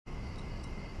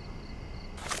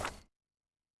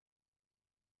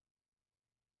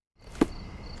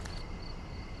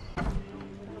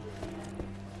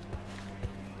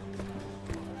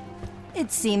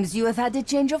It seems you have had a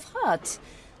change of heart.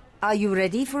 Are you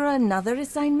ready for another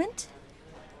assignment?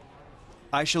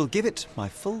 I shall give it my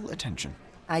full attention.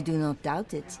 I do not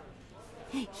doubt it.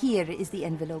 Here is the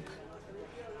envelope.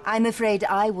 I'm afraid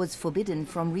I was forbidden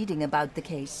from reading about the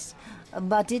case,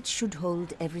 but it should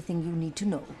hold everything you need to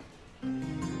know.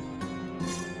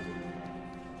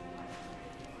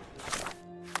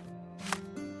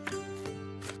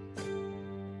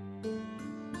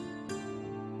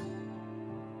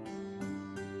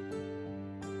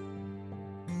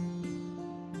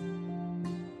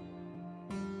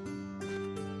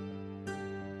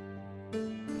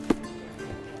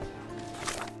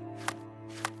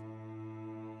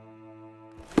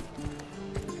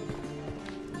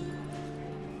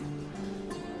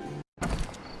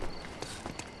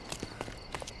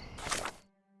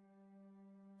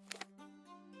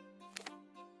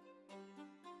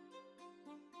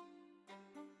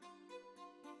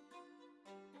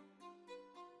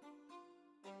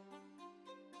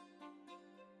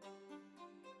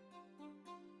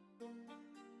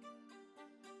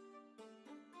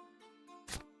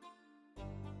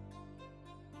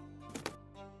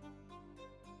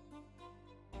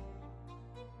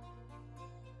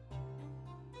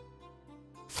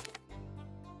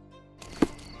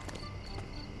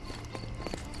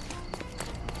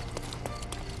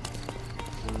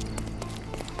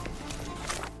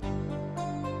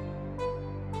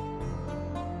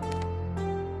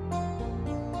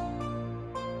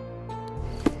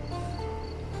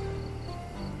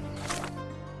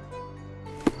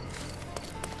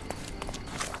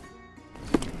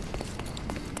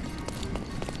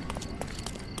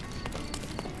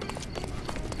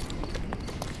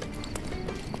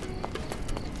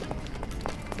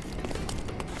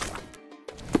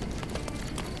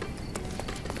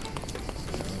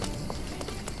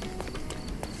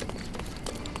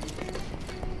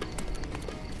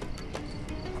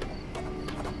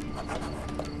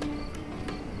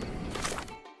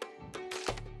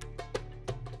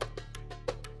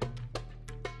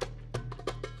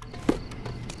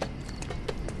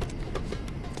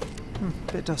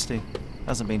 Bit dusty.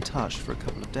 Hasn't been touched for a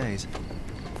couple of days.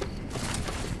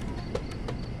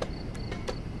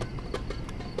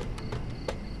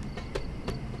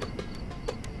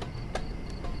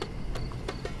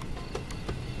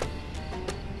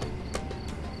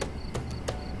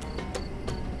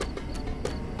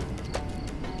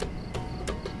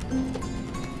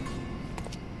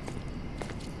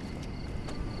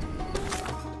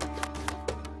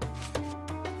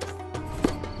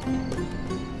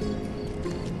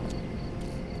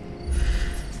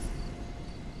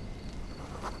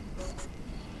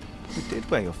 You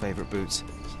did wear your favourite boots.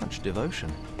 Such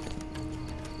devotion.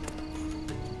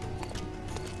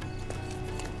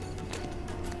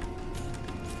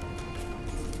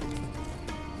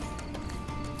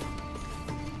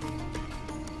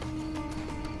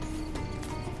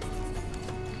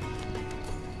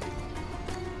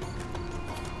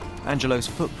 Angelo's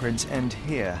footprints end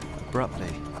here,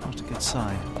 abruptly. Not a good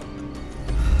sign.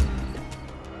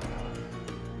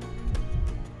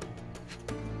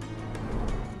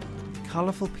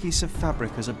 Colourful piece of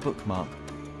fabric as a bookmark.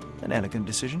 An elegant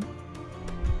decision.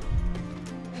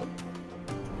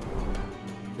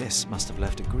 This must have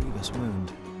left a grievous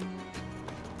wound.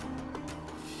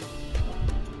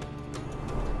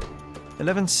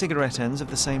 11 cigarette ends of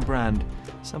the same brand.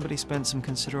 Somebody spent some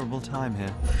considerable time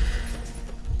here.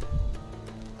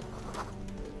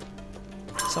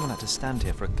 Someone had to stand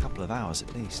here for a couple of hours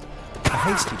at least. A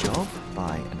hasty job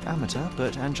by an amateur,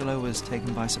 but Angelo was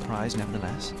taken by surprise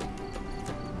nevertheless.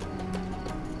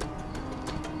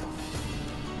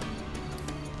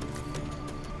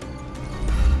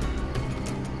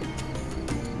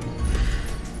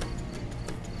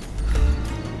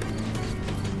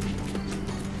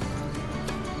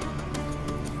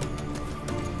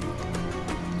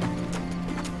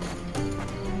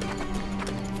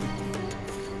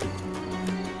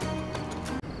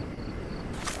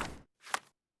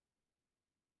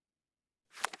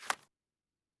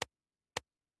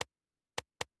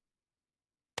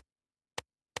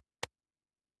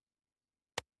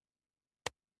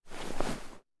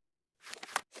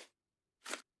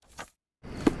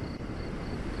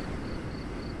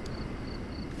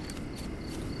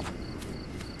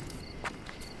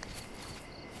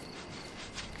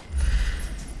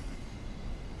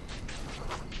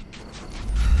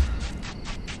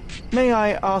 May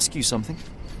I ask you something?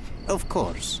 Of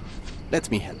course. Let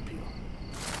me help you.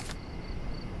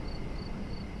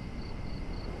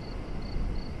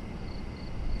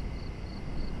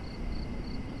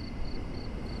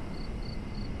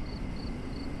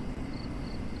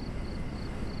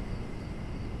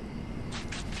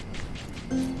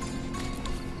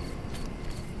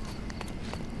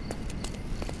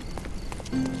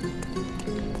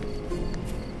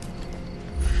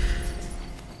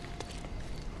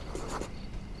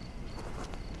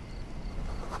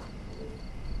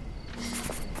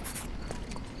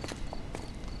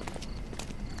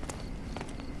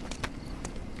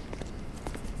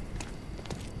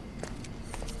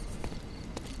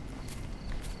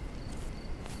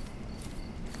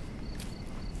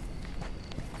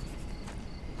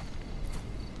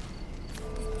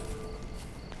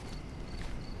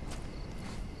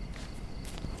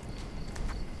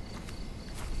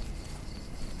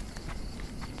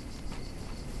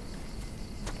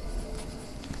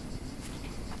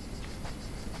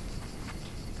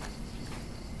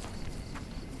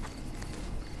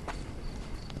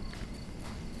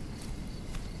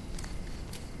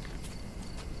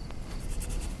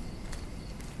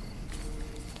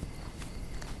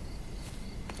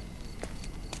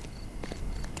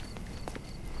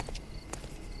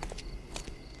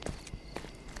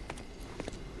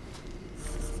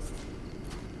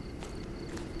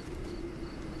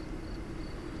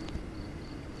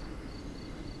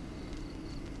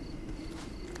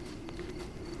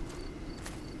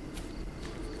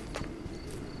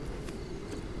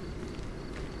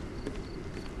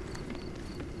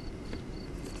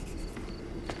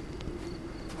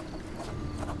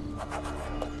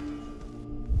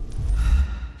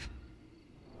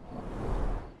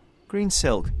 Green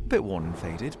silk, a bit worn and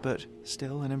faded, but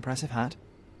still an impressive hat.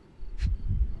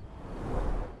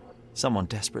 Someone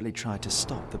desperately tried to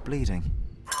stop the bleeding.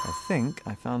 I think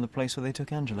I found the place where they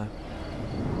took Angelo.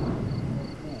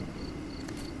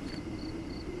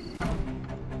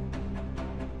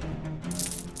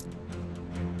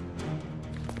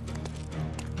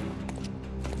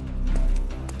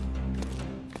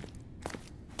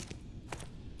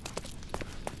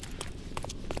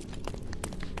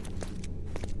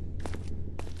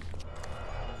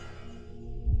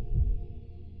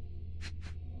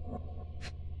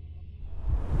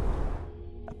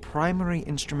 Primary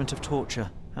instrument of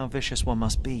torture. How vicious one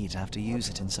must be to have to use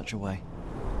it in such a way.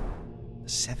 A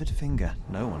severed finger.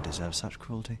 No one deserves such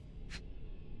cruelty.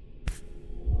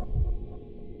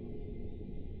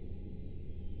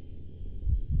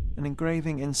 An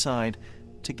engraving inside.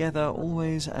 Together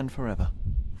always and forever.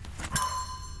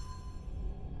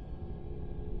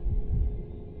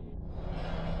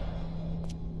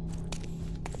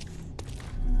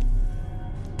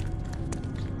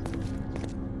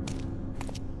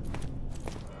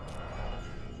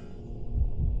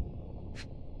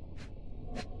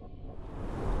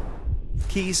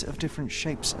 Keys of different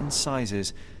shapes and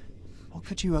sizes. What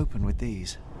could you open with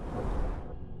these?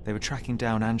 They were tracking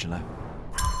down Angelo.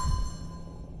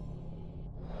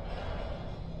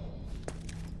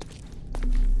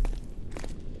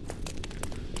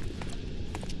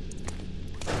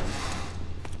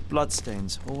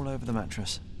 Bloodstains all over the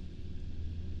mattress.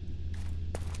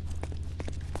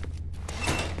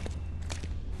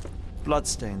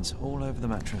 Bloodstains all over the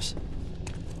mattress.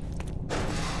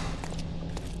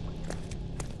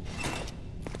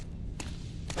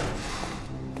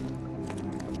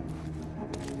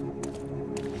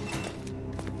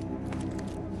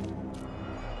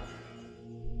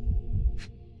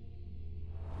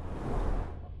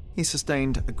 He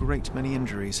sustained a great many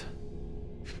injuries.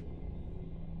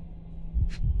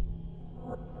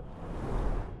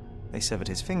 They severed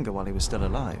his finger while he was still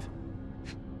alive.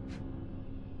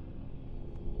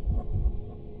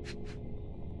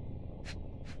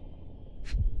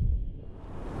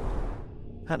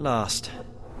 At last,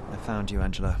 I found you,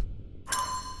 Angelo.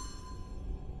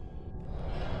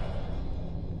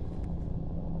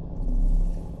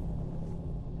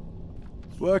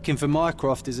 Working for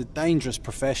Mycroft is a dangerous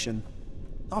profession.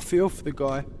 I feel for the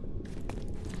guy.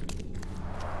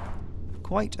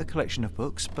 Quite a collection of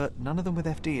books, but none of them with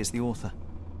FD as the author.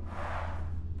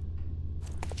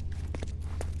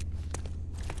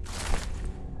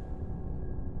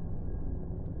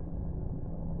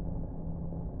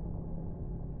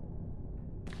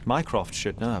 Mycroft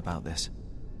should know about this.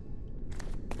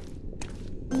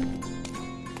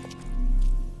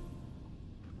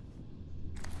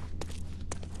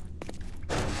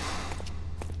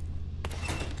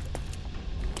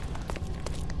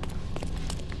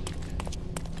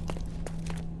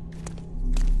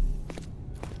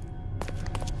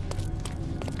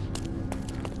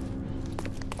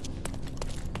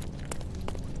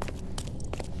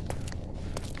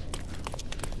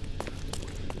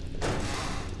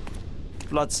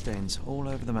 Bloodstains all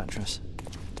over the mattress.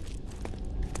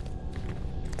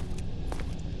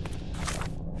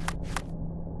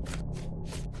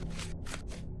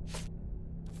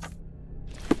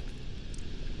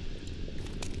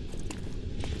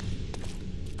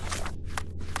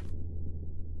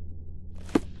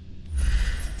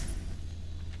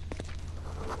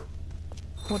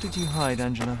 What did you hide,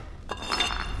 Angela?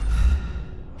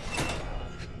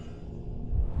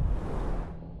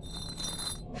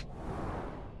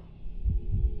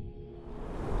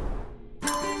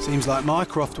 Seems like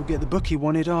Mycroft will get the book he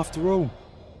wanted after all.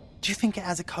 Do you think it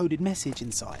has a coded message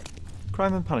inside?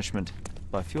 Crime and Punishment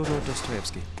by Fyodor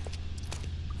Dostoevsky.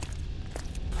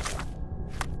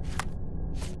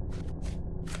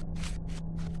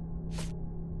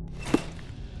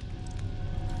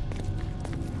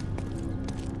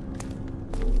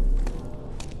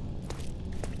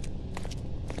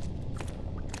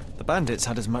 The bandits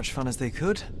had as much fun as they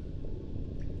could.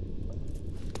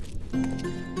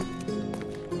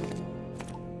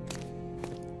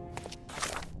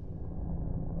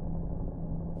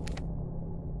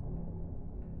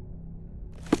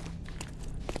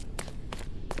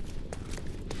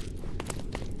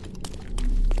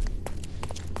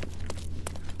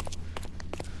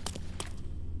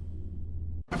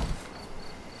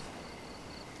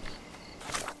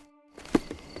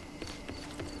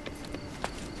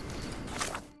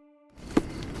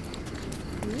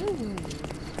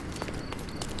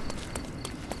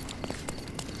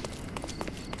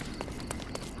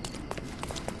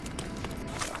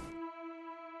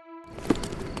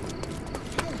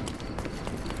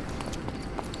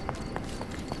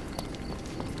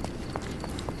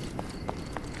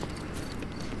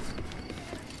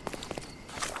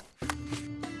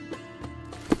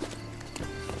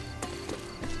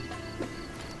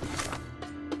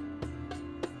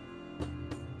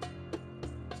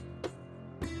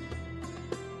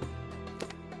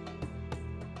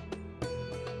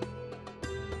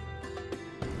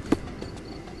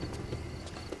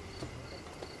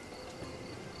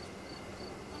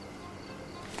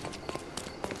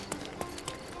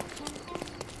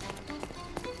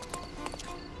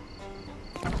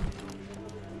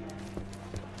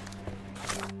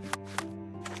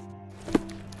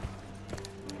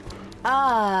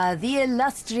 Ah, the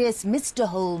illustrious Mr.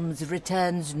 Holmes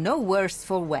returns no worse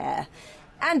for wear.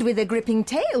 And with a gripping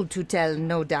tale to tell,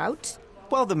 no doubt.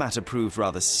 While the matter proved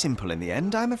rather simple in the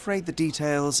end, I'm afraid the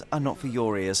details are not for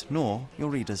your ears, nor your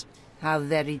readers. How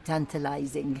very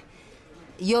tantalizing.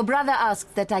 Your brother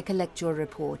asked that I collect your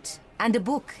report, and a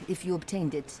book if you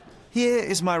obtained it. Here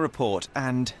is my report,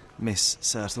 and Miss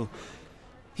Sertle.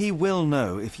 He will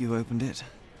know if you opened it.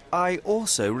 I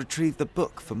also retrieved the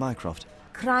book for Mycroft.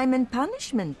 Crime and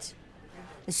Punishment.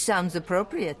 Sounds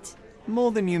appropriate.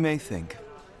 More than you may think.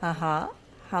 Uh-huh.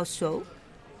 How so?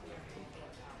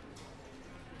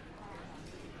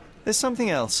 There's something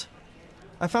else.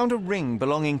 I found a ring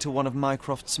belonging to one of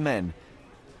Mycroft's men.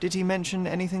 Did he mention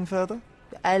anything further?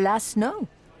 Alas, no.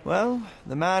 Well,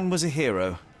 the man was a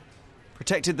hero.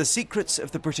 Protected the secrets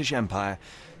of the British Empire.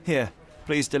 Here,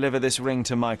 please deliver this ring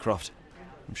to Mycroft.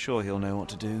 I'm sure he'll know what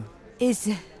to do.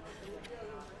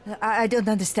 I don't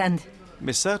understand.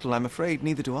 Miss Sertle, I'm afraid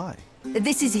neither do I.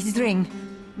 This is his ring.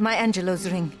 My Angelo's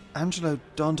ring. Angelo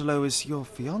Dondolo is your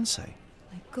fiancé?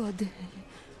 My God.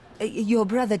 Your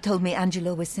brother told me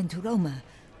Angelo was sent to Roma.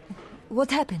 What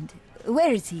happened?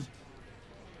 Where is he?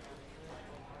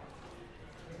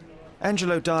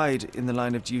 Angelo died in the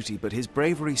line of duty, but his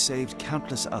bravery saved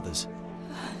countless others.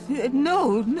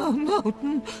 No,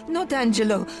 not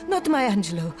Angelo. Not my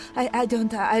Angelo. I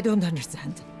don't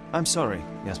understand. I'm sorry,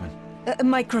 Yasmin.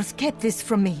 Mycroft kept this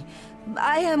from me.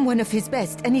 I am one of his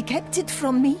best, and he kept it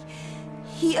from me.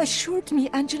 He assured me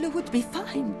Angelo would be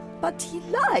fine, but he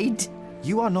lied.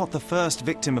 You are not the first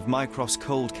victim of Mycroft's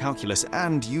cold calculus,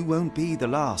 and you won't be the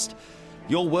last.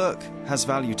 Your work has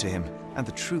value to him, and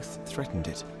the truth threatened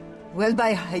it. Well,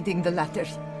 by hiding the latter,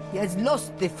 he has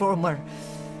lost the former.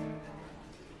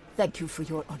 Thank you for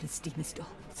your honesty, Mr.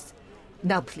 Holmes.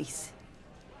 Now, please.